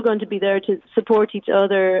just all going to be there to support each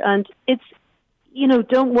other, and it's,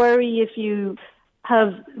 don't worry if you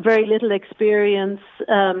have very little experience.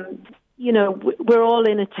 We're all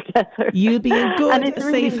in it together. You'll be in good,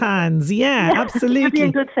 safe hands. Yeah, absolutely. You'll be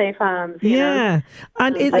in good, safe hands. Yeah.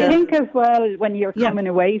 And I think as well, when you're coming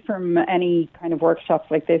away from any kind of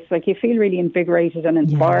workshops like this, like you feel really invigorated and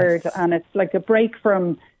inspired, and it's like a break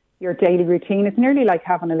from your daily routine. It's nearly like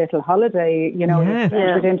having a little holiday, you're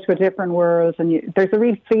entered into a different world, and there's a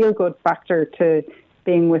real feel-good factor to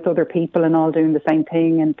being with other people and all doing the same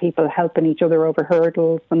thing, and people helping each other over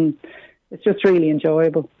hurdles, and it's just really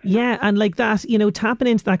enjoyable. Yeah, and like that, tapping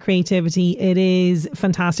into that creativity, it is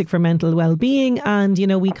fantastic for mental well-being, and,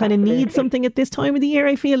 we kind of need something at this time of the year,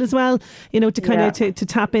 I feel, as well, to kind of to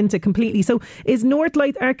tap into completely. So is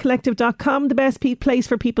northlightartcollective.com the best place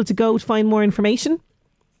for people to go to find more information?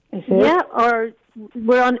 Yeah, or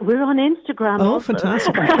we're on Instagram. Oh, also.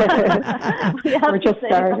 fantastic! We're just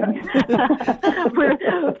starting.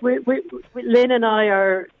 Lynn and I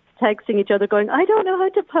are texting each other going, I don't know how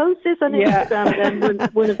to post this on Instagram. And then when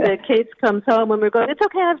one of the kids comes home and we're going, it's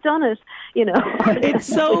okay, I've done it. It's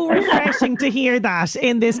so refreshing to hear that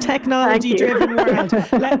in this technology-driven world.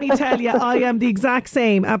 Let me tell you, I am the exact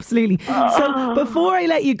same, absolutely. So before I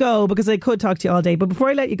let you go, because I could talk to you all day, but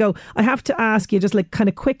before I let you go, I have to ask you just like kind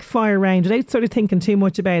of quick fire round without sort of thinking too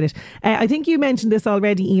much about it. I think you mentioned this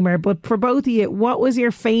already, Emer, but for both of you, what was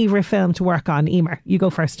your favourite film to work on? Emer, you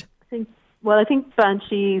go first. I think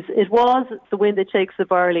Banshees, it was The Wind That Shakes the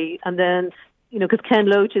Barley, and then, because Ken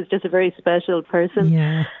Loach is just a very special person.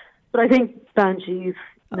 Yeah. But I think Banshees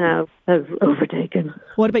now have overtaken.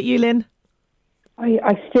 What about you, Lynn?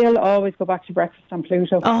 I still always go back to Breakfast on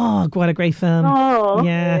Pluto. Oh, what a great film. Oh.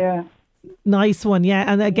 Yeah. Nice one,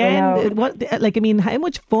 yeah. And again, how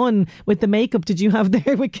much fun with the makeup did you have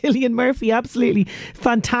there with Cillian Murphy? Absolutely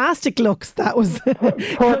fantastic looks. That was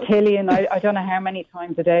poor Cillian. I don't know how many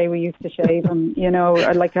times a day we used to shave him. You know,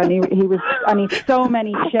 like and he so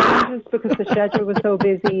many changes because the schedule was so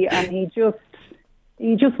busy, and he just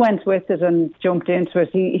went with it and jumped into it.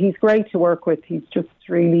 He's great to work with. He's just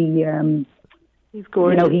really. He's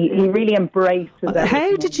gorgeous. You know, he really embraces it.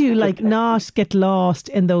 How did you not get lost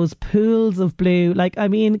in those pools of blue? Like, I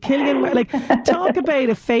mean, Cillian, talk about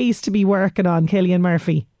a face to be working on, Cillian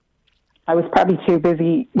Murphy. I was probably too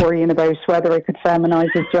busy worrying about whether I could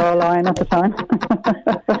feminise his jawline at the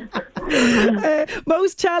time.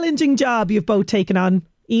 Most challenging job you've both taken on,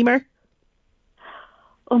 Emer?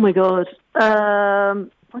 Oh my God.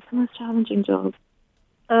 What's the most challenging job?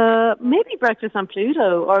 Maybe Breakfast on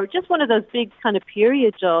Pluto, or just one of those big kind of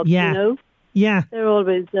period jobs, you know? Yeah. They're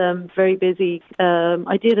always very busy.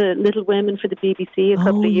 I did a Little Women for the BBC a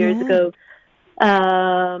couple of years ago,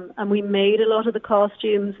 and we made a lot of the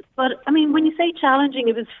costumes. But, I mean, when you say challenging,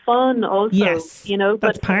 it was fun also, yes, you know?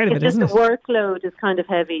 That's part of it, isn't it? The workload is kind of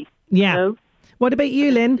heavy. Yeah. You know? What about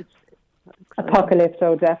you, Lynn?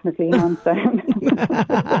 Apocalypto, definitely, hands down.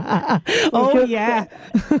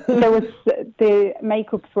 There was the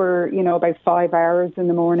makeups were, you know, about 5 hours in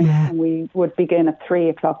the morning, and we would begin at 3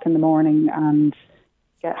 o'clock in the morning and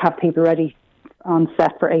have people ready on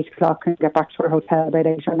set for 8 o'clock and get back to our hotel about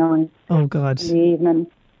 8 or 9. Oh God! In the evening.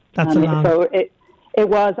 That's a long. So it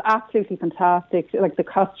was absolutely fantastic. Like the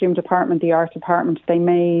costume department, the art department, they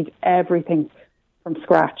made everything from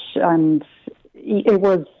scratch, and it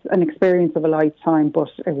was an experience of a lifetime, but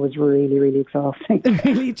it was really, really exhausting.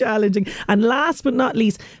 Really challenging. And last but not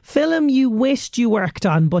least, film you wished you worked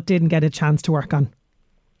on but didn't get a chance to work on.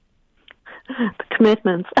 The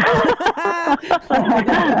Commitments.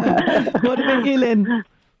 What about you, Lynn?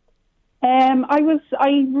 I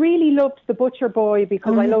really loved The Butcher Boy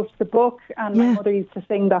because I loved the book, and my mother used to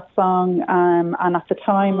sing that song, and at the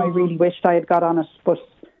time I really wished I had got on it, but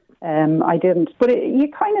I didn't. But you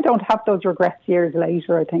kind of don't have those regrets years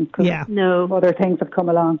later, I think. No. Other things have come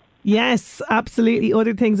along. Yes, absolutely.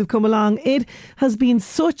 Other things have come along. It has been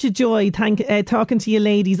such a joy talking to you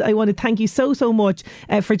ladies. I want to thank you so much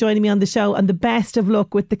for joining me on the show, and the best of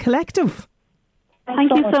luck with the collective.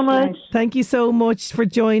 Thank you so much. Thank you so much for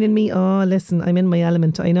joining me. Oh, listen, I'm in my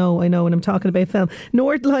element. I know when I'm talking about film.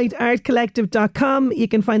 NorthlightArtCollective.com. You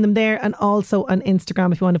can find them there, and also on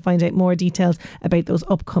Instagram if you want to find out more details about those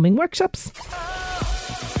upcoming workshops.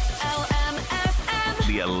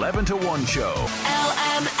 The 11 to 1 show.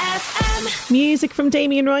 LMFM. Music from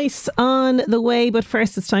Damien Rice on the way, but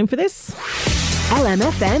first it's time for this.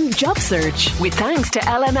 LMFM Job Search, with thanks to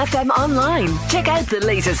LMFM Online. Check out the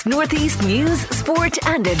latest Northeast news, sport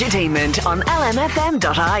and entertainment on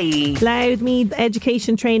lmfm.ie. Loudmead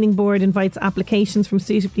Education Training Board invites applications from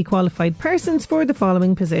suitably qualified persons for the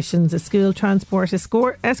following positions: a school transport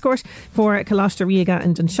escort for Colostra Riga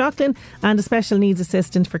and Dunshaughlin, and a special needs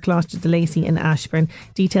assistant for Colostra de Lacy in Ashburn.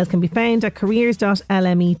 Details can be found at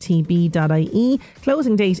careers.lmetb.ie.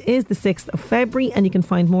 Closing date is the 6th of February, and you can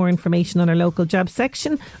find more information on our local job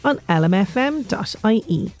section on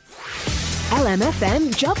lmfm.ie.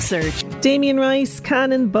 LMFM Job Search. Damien Rice,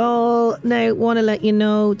 Cannonball. Now, want to let you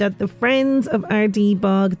know that the Friends of RD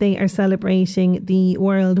Bog, they are celebrating the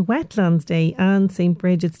World Wetlands Day and St.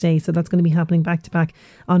 Bridget's Day. So that's going to be happening back to back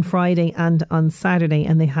on Friday and on Saturday.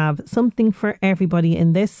 And they have something for everybody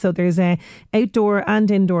in this. So there's outdoor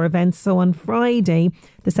and indoor events. So on Friday,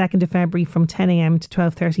 the 2nd of February from 10 a.m. to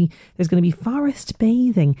 12:30, there's going to be forest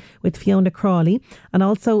bathing with Fiona Crawley. And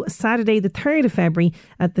also Saturday, the 3rd of February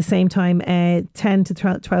at the same time, 10 to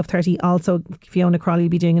 12:30, also Fiona Crawley will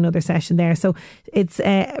be doing another session there. So it's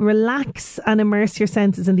relax and immerse your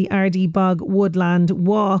senses in the RD Bog Woodland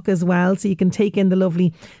Walk as well. So you can take in the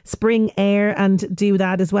lovely spring air and do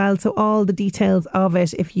that as well. So all the details of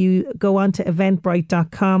it, if you go on to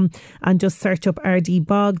eventbrite.com and just search up RD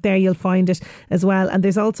Bog, there you'll find it as well. And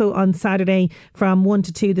there's also on Saturday from 1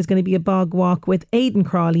 to 2, there's going to be a bog walk with Aidan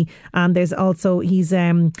Crawley, and there's also, he's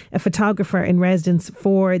a photographer in residence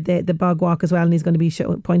for the bog walk as well, and he's going to be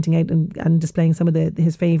pointing out and displaying some of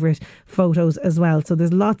his favourite photos as well. So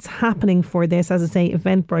there's lots happening for this. As I say,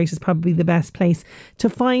 Eventbrite is probably the best place to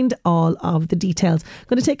find all of the details.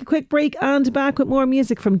 Going to take a quick break and back with more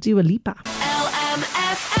music from Dua Lipa.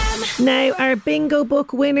 LMFM. Now, our bingo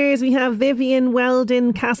book winners, we have Vivian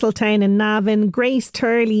Weldon, Castletown in Navan, Grace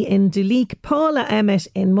Turley in Duleek, Paula Emmett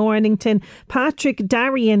in Mornington, Patrick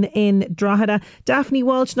Darien in Drogheda, Daphne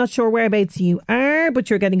Walsh, not sure whereabouts you are, but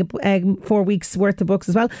you're getting 4 weeks worth of books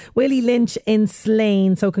as well, Willie Lynch in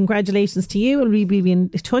Slane. So congratulations to you, and we'll be in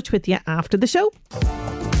touch with you after the show.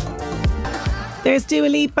 There's Dua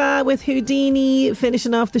Lipa with Houdini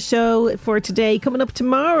finishing off the show for today. Coming up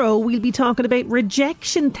tomorrow, we'll be talking about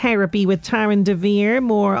rejection therapy with Taryn DeVere.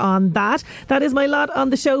 More on that. That is my lot on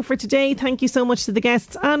the show for today. Thank you so much to the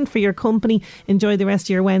guests and for your company. Enjoy the rest of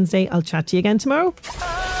your Wednesday. I'll chat to you again tomorrow.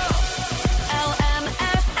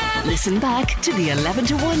 Listen back to the 11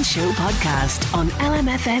 to 1 show podcast on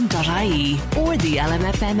lmfm.ie or the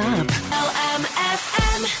LMFM app.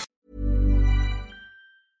 LMFM.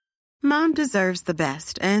 Mom deserves the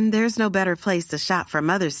best, and there's no better place to shop for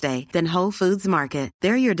Mother's Day than Whole Foods Market.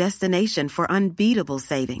 They're your destination for unbeatable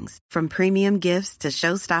savings, from premium gifts to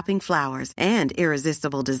show-stopping flowers and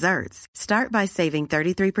irresistible desserts. Start by saving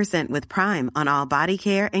 33% with Prime on all body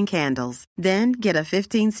care and candles. Then get a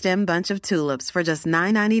 15-stem bunch of tulips for just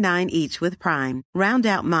 $9.99 each with Prime. Round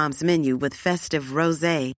out Mom's menu with festive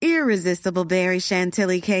rosé, irresistible berry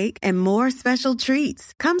chantilly cake, and more special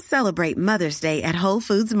treats. Come celebrate Mother's Day at Whole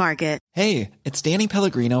Foods Market. Hey, it's Danny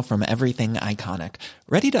Pellegrino from Everything Iconic.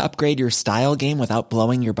 Ready to upgrade your style game without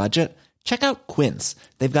blowing your budget? Check out Quince.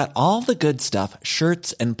 They've got all the good stuff,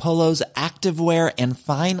 shirts and polos, activewear, and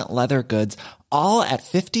fine leather goods, all at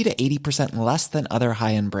 50 to 80% less than other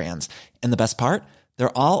high-end brands. And the best part?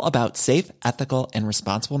 They're all about safe, ethical, and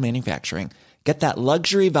responsible manufacturing. Get that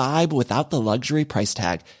luxury vibe without the luxury price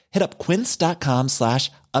tag. Hit up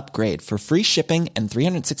quince.com/upgrade for free shipping and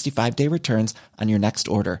 365-day returns on your next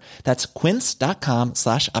order. That's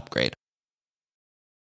quince.com/upgrade.